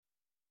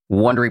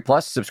Wondery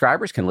Plus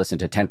subscribers can listen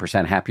to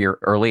 10% Happier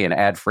early and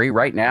ad-free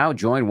right now.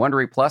 Join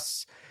Wondery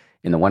Plus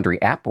in the Wondery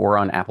app or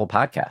on Apple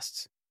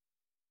Podcasts.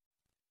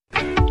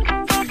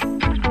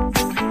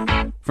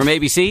 From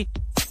ABC,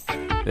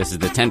 this is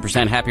the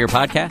 10% Happier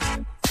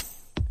podcast.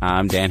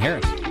 I'm Dan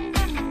Harris.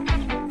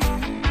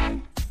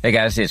 Hey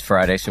guys, it's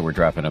Friday, so we're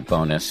dropping a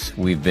bonus.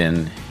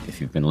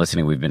 If you've been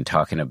listening, we've been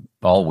talking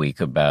all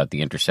week about the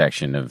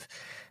intersection of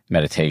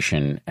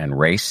meditation and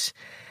race.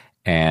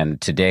 And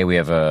today we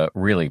have a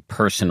really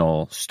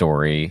personal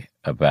story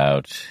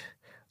about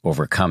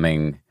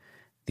overcoming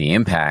the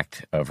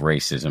impact of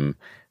racism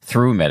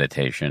through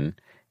meditation,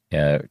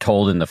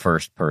 told in the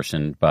first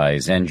person by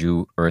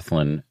Zenju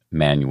Earthlyn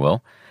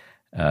Manuel.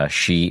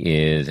 She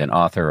is an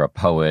author, a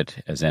poet,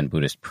 a Zen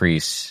Buddhist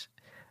priest,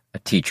 a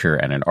teacher,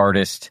 and an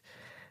artist.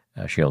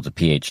 She holds a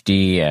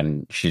PhD,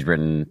 and she's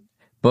written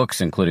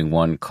books, including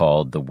one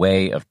called The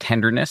Way of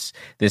Tenderness.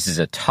 This is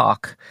a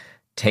talk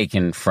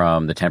taken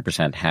from the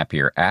 10%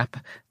 Happier app.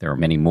 There are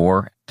many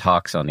more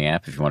talks on the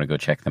app if you want to go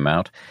check them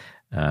out.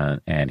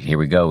 And here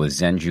we go with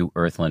Zenju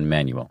Earthlyn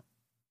Manuel.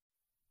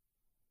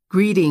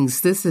 Greetings,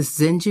 this is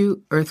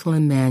Zenju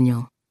Earthlyn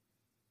Manuel.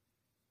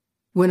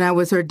 When I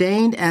was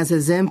ordained as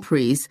a Zen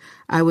priest,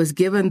 I was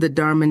given the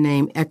Dharma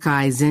name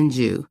Ekai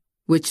Zenju,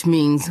 which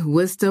means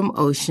wisdom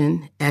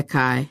ocean,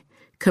 Ekai,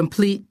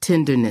 complete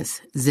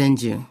tenderness,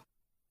 Zenju.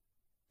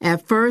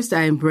 At first,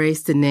 I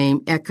embraced the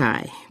name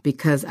Ekai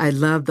because I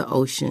love the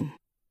ocean.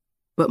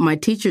 But my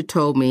teacher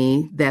told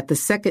me that the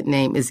second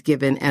name is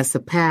given as the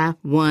path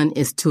one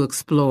is to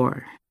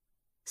explore.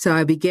 So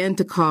I began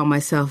to call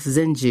myself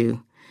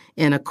Zenju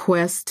in a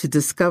quest to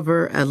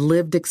discover a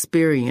lived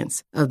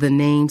experience of the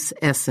name's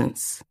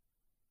essence.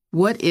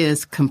 What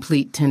is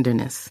complete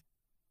tenderness?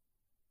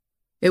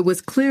 It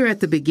was clear at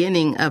the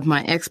beginning of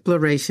my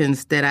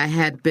explorations that I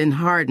had been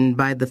hardened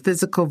by the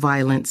physical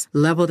violence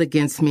leveled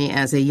against me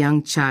as a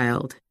young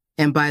child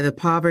and by the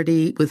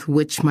poverty with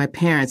which my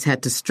parents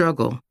had to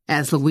struggle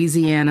as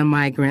Louisiana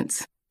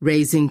migrants,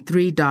 raising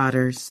 3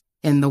 daughters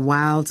in the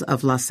wilds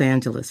of Los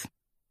Angeles.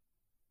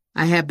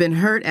 I had been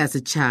hurt as a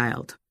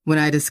child when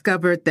I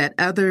discovered that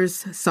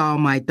others saw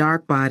my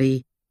dark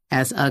body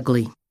as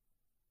ugly.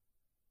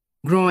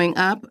 Growing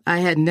up, I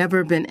had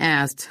never been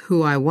asked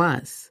who I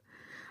was.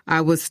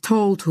 I was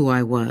told who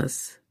I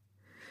was.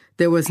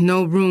 There was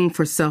no room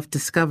for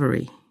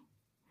self-discovery.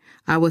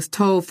 I was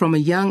told from a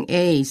young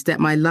age that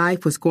my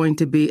life was going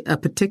to be a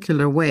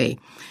particular way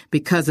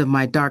because of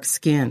my dark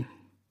skin.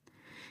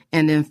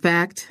 And in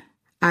fact,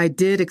 I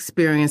did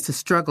experience the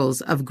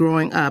struggles of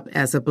growing up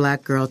as a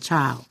Black girl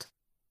child.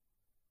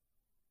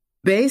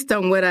 Based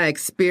on what I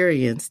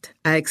experienced,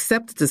 I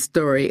accepted the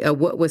story of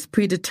what was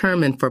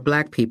predetermined for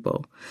Black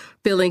people,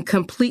 feeling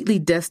completely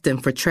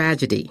destined for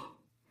tragedy.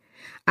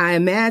 I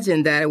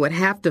imagined that I would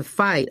have to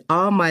fight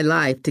all my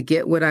life to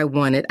get what I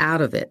wanted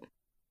out of it.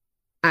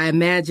 I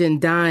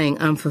imagined dying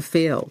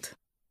unfulfilled.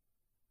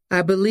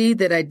 I believed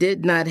that I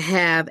did not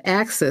have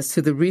access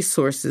to the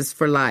resources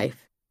for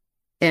life,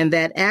 and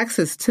that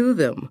access to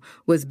them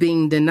was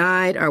being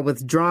denied or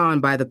withdrawn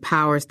by the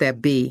powers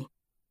that be.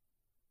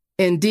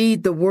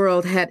 Indeed, the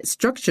world had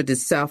structured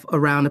itself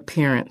around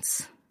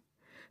appearance.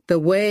 The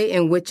way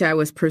in which I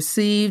was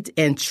perceived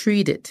and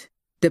treated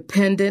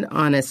dependent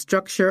on a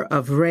structure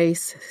of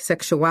race,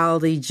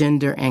 sexuality,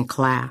 gender, and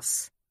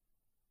class.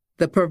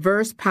 The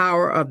perverse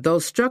power of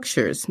those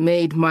structures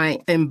made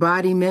my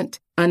embodiment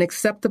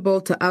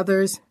unacceptable to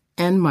others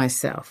and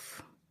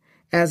myself.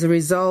 As a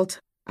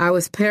result, I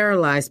was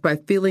paralyzed by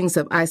feelings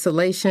of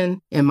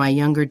isolation in my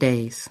younger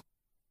days.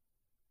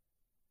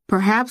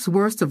 Perhaps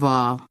worst of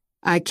all,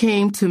 I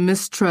came to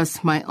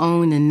mistrust my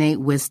own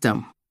innate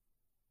wisdom.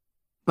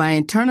 By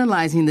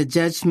internalizing the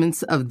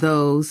judgments of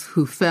those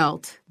who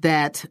felt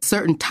that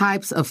certain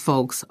types of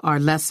folks are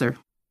lesser,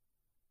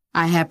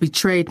 I had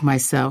betrayed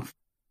myself.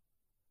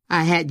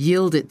 I had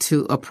yielded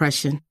to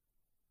oppression.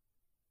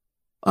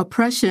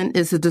 Oppression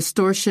is a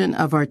distortion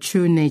of our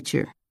true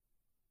nature.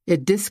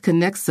 It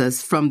disconnects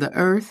us from the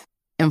earth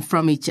and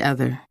from each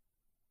other.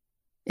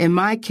 In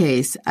my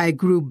case, I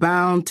grew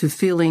bound to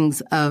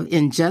feelings of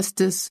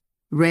injustice,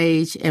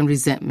 rage, and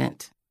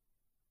resentment.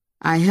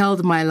 I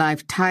held my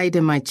life tight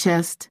in my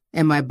chest,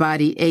 and my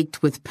body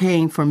ached with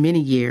pain for many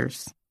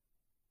years.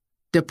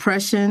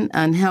 Depression,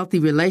 unhealthy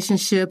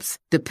relationships,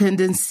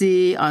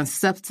 dependency on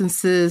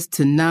substances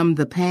to numb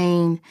the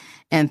pain,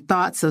 and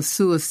thoughts of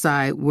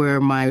suicide were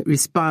my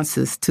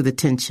responses to the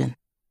tension.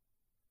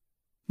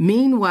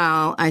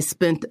 Meanwhile, I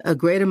spent a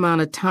great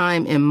amount of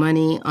time and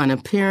money on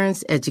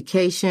appearance,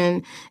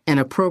 education,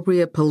 and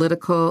appropriate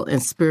political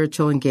and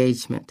spiritual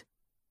engagement.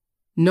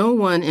 No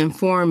one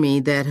informed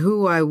me that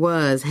who I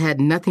was had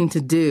nothing to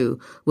do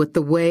with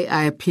the way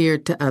I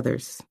appeared to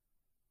others.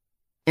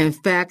 In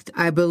fact,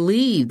 I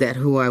believed that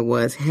who I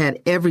was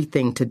had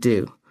everything to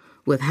do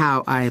with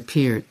how I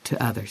appeared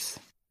to others.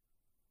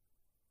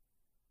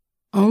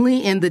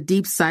 Only in the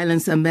deep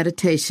silence of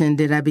meditation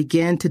did I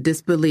begin to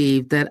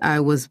disbelieve that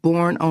I was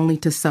born only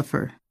to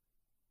suffer.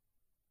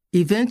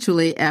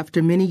 Eventually,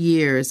 after many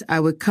years, I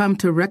would come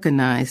to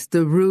recognize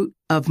the root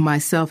of my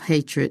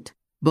self-hatred,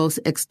 both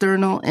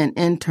external and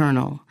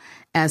internal,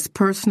 as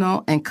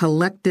personal and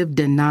collective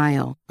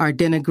denial or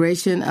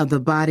denigration of the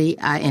body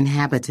I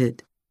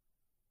inhabited.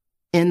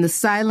 In the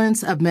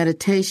silence of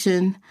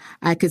meditation,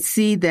 I could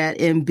see that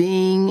in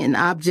being an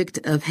object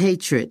of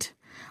hatred,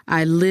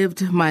 I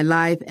lived my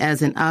life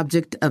as an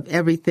object of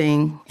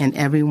everything and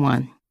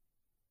everyone.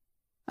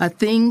 A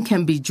thing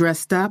can be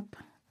dressed up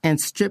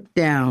and stripped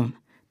down,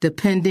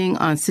 depending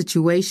on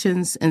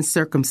situations and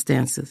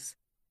circumstances.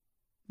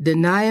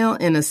 Denial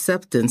and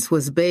acceptance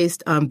was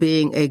based on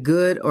being a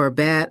good or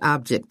bad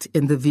object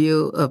in the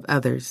view of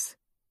others.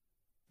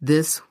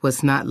 This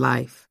was not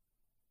life.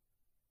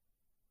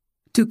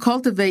 To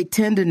cultivate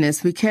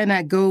tenderness, we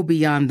cannot go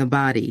beyond the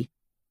body.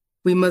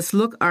 We must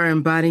look our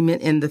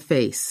embodiment in the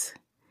face.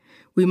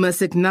 We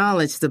must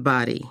acknowledge the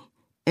body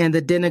and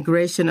the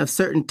denigration of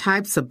certain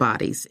types of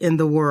bodies in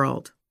the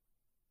world.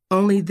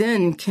 Only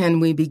then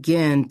can we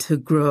begin to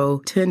grow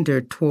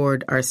tender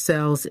toward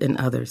ourselves and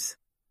others.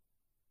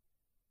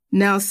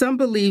 Now, some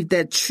believe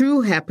that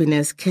true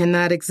happiness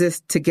cannot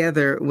exist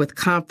together with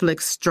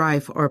conflict,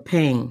 strife, or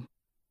pain.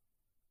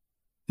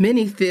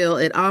 Many feel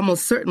it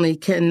almost certainly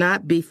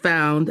cannot be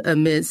found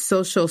amid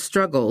social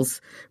struggles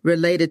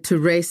related to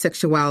race,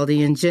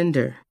 sexuality, and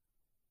gender.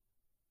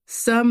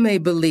 Some may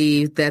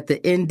believe that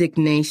the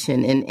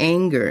indignation and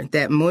anger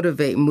that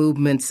motivate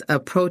movements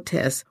of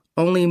protest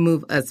only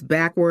move us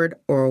backward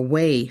or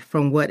away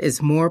from what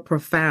is more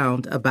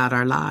profound about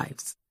our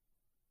lives.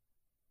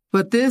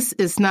 But this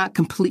is not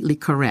completely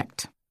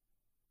correct.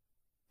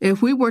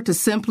 If we were to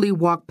simply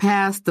walk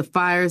past the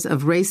fires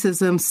of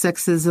racism,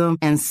 sexism,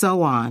 and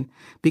so on,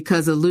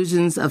 because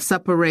illusions of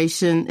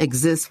separation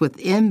exist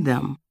within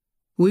them,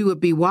 we would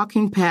be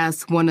walking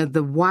past one of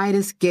the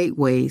widest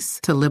gateways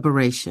to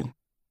liberation.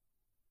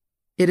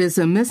 It is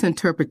a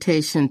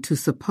misinterpretation to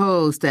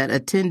suppose that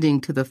attending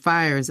to the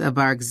fires of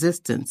our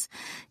existence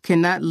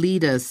cannot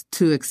lead us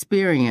to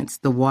experience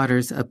the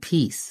waters of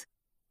peace.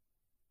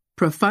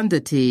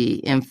 Profundity,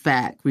 in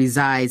fact,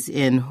 resides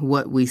in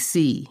what we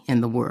see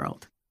in the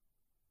world.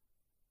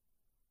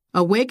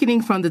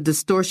 Awakening from the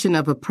distortion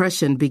of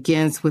oppression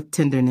begins with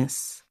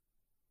tenderness.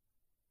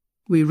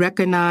 We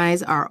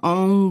recognize our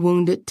own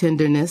wounded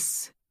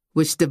tenderness,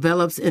 which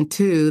develops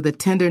into the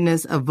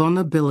tenderness of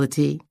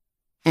vulnerability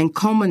and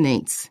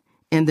culminates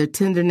in the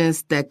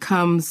tenderness that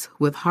comes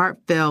with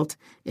heartfelt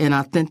and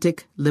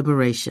authentic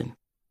liberation.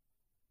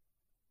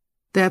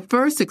 That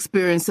first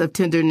experience of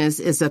tenderness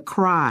is a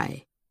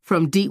cry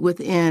from deep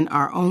within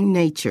our own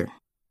nature.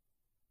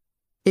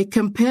 It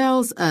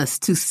compels us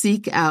to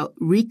seek out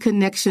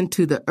reconnection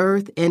to the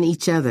earth and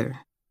each other.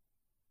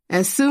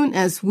 As soon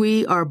as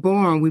we are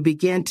born, we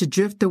begin to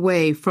drift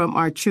away from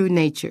our true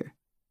nature.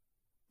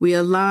 We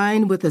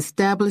align with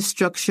established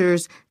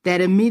structures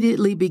that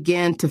immediately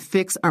begin to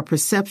fix our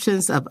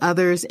perceptions of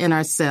others and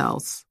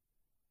ourselves.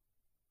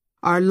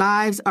 Our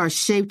lives are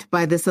shaped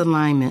by this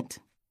alignment.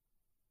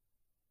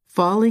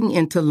 Falling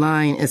into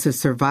line is a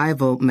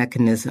survival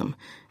mechanism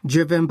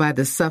driven by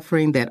the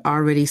suffering that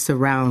already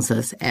surrounds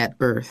us at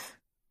birth.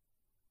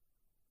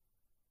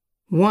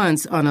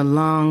 Once on a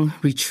long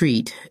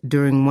retreat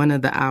during one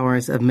of the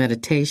hours of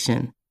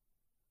meditation,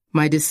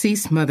 my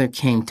deceased mother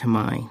came to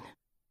mind.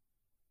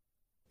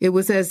 It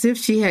was as if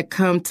she had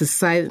come to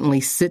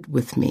silently sit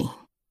with me.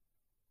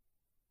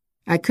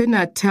 I could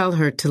not tell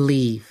her to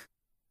leave.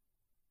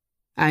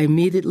 I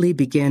immediately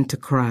began to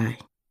cry.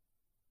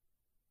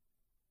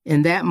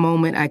 In that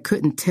moment, I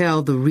couldn't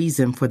tell the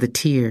reason for the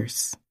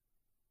tears.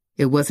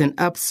 It was an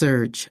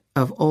upsurge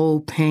of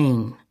old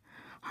pain,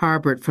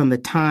 harbored from the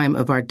time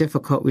of our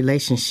difficult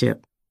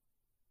relationship.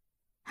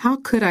 How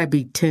could I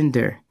be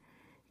tender,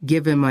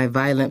 given my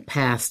violent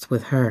past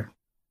with her?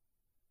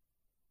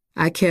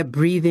 I kept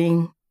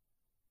breathing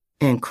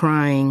and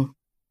crying,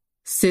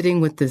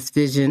 sitting with this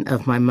vision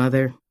of my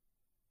mother.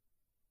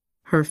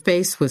 Her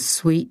face was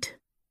sweet.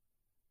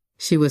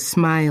 She was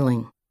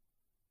smiling.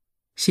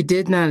 She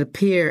did not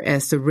appear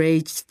as the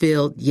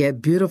rage-filled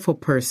yet beautiful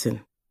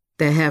person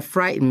that had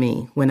frightened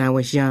me when I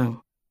was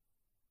young.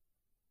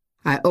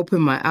 I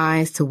opened my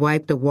eyes to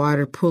wipe the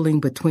water pooling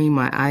between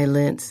my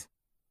eyelids.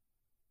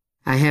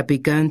 I had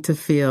begun to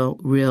feel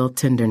real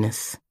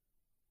tenderness.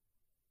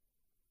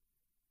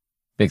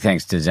 Big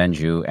thanks to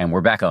Zhenju. And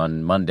we're back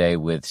on Monday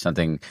with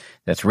something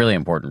that's really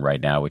important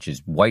right now, which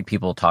is white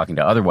people talking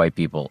to other white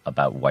people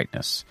about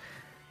whiteness.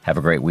 Have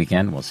a great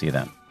weekend. We'll see you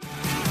then.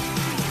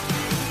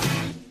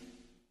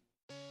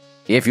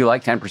 If you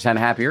like 10%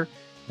 Happier,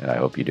 and I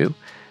hope you do,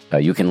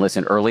 you can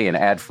listen early and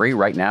ad-free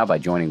right now by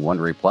joining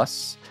Wondery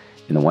Plus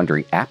in the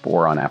Wondery app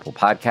or on Apple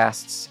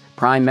Podcasts.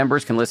 Prime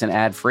members can listen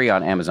ad-free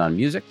on Amazon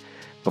Music.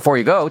 Before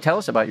you go, tell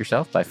us about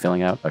yourself by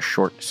filling out a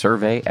short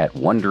survey at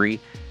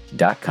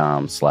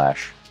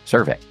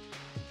Wondery.com/survey.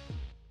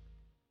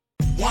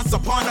 Once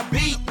upon a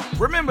beat.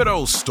 Remember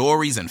those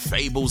stories and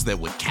fables that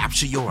would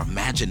capture your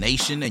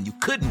imagination and you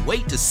couldn't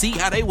wait to see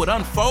how they would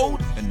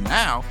unfold? And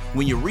now,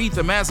 when you read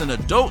them as an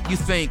adult, you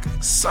think,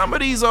 some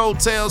of these old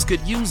tales could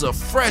use a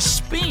fresh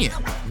spin.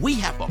 We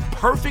have a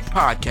perfect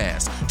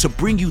podcast to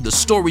bring you the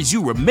stories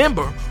you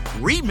remember,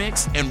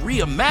 remix, and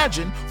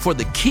reimagine for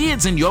the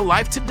kids in your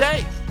life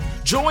today.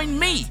 Join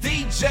me,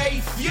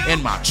 DJ Few,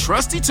 and my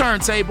trusty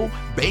turntable,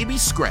 Baby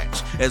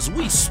Scratch, as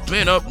we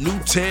spin up new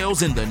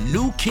tales in the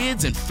New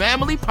Kids and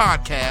Family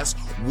podcast,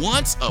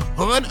 Once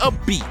Upon a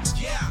Beat.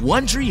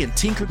 Wondery and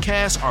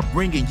Tinkercast are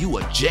bringing you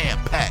a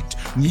jam-packed,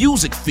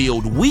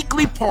 music-filled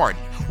weekly party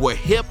where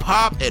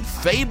hip-hop and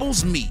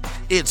fables meet.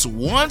 It's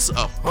Once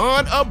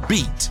Upon a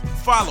Beat.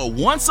 Follow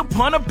Once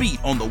Upon a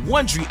Beat on the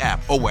Wondery app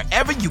or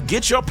wherever you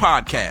get your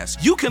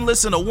podcasts. You can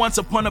listen to Once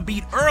Upon a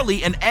Beat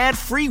early and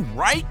ad-free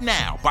right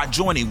now by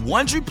joining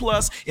Wondery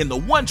Plus in the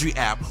Wondery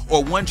app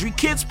or Wondery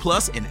Kids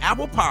Plus in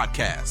Apple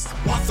Podcasts.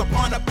 Once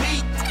Upon a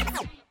Beat.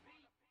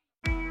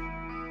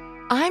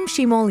 I'm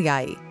Shimol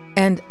Yai,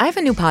 and I have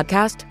a new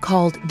podcast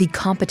called The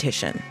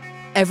Competition.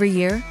 Every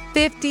year,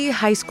 50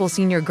 high school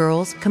senior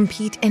girls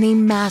compete in a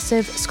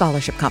massive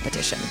scholarship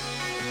competition.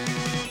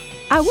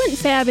 I wouldn't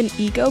say I have an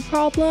ego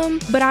problem,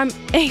 but I'm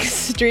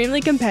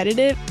extremely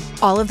competitive.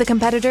 All of the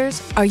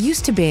competitors are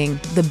used to being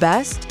the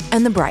best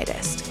and the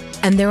brightest,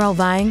 and they're all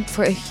vying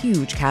for a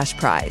huge cash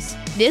prize.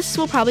 This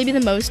will probably be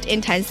the most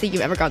intense thing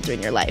you've ever gone through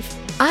in your life.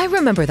 I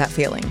remember that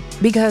feeling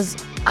because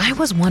I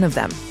was one of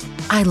them.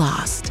 I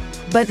lost.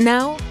 But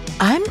now,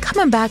 I'm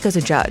coming back as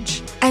a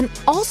judge and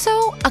also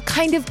a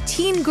kind of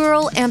teen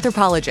girl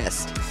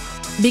anthropologist.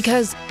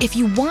 Because if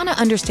you want to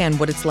understand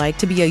what it's like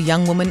to be a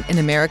young woman in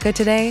America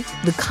today,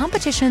 the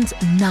competition's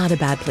not a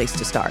bad place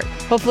to start.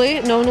 Hopefully,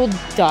 no one will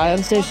die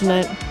on stage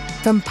tonight.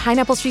 From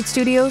Pineapple Street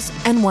Studios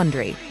and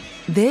Wondery,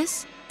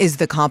 this is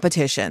The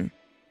Competition.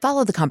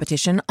 Follow The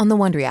Competition on the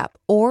Wondery app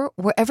or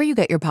wherever you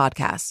get your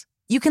podcasts.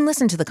 You can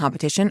listen to The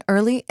Competition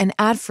early and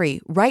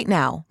ad-free right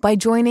now by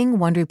joining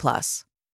Wondery Plus.